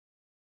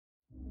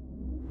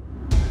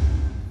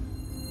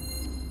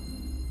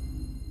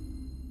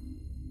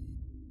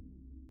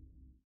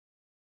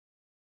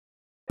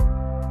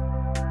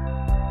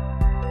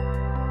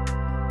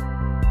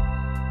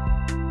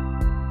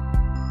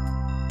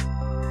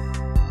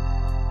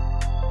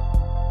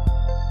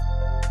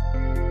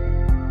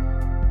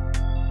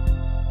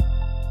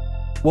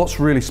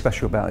What's really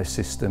special about this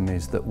system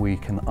is that we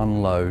can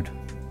unload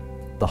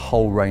the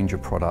whole range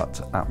of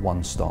product at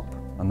one stop,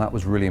 and that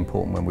was really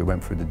important when we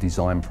went through the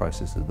design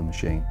process of the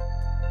machine.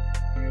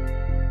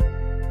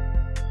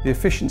 The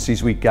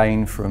efficiencies we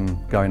gain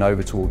from going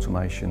over to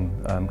automation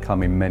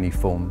come in many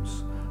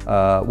forms.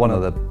 One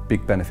of the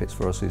big benefits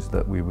for us is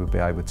that we will be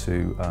able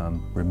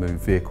to remove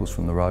vehicles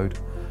from the road.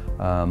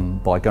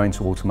 By going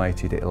to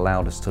automated, it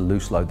allowed us to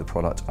loose load the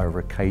product over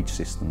a cage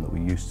system that we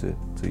used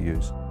to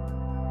use.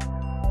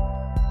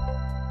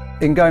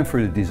 In going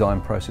through the design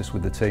process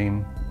with the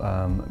team,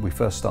 we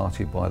first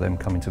started by them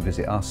coming to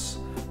visit us,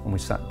 and we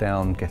sat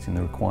down getting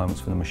the requirements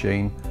for the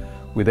machine.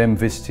 We then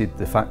visited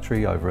the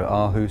factory over at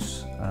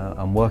Aarhus,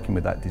 and working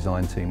with that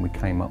design team, we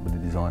came up with the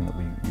design that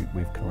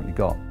we've currently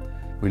got.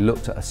 We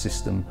looked at a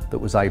system that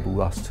was able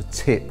us to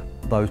tip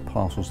those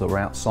parcels that were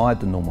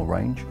outside the normal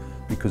range,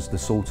 because the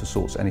sorter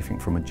sorts anything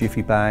from a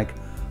jiffy bag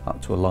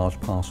up to a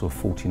large parcel of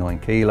 49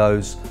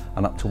 kilos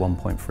and up to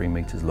 1.3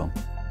 metres long.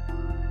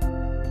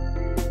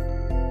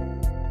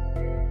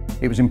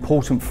 It was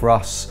important for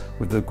us,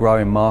 with the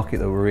growing market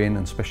that we're in,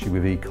 and especially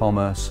with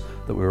e-commerce,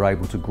 that we were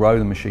able to grow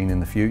the machine in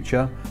the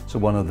future. So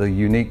one of the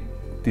unique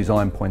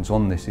design points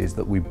on this is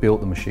that we built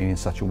the machine in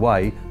such a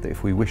way that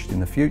if we wished in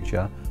the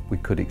future, we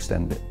could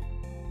extend it.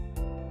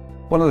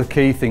 One of the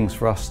key things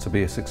for us to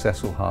be a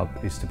successful hub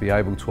is to be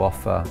able to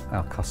offer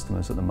our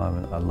customers at the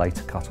moment a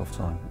later cut-off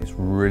time. It's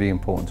really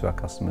important to our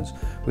customers.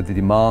 With the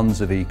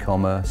demands of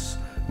e-commerce,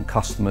 and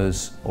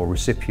customers or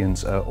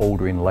recipients are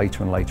ordering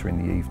later and later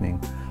in the evening,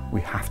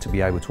 we have to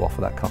be able to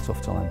offer that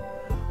cut-off time.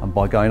 And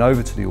by going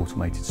over to the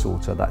automated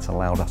sorter, that's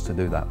allowed us to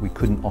do that. We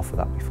couldn't offer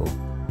that before.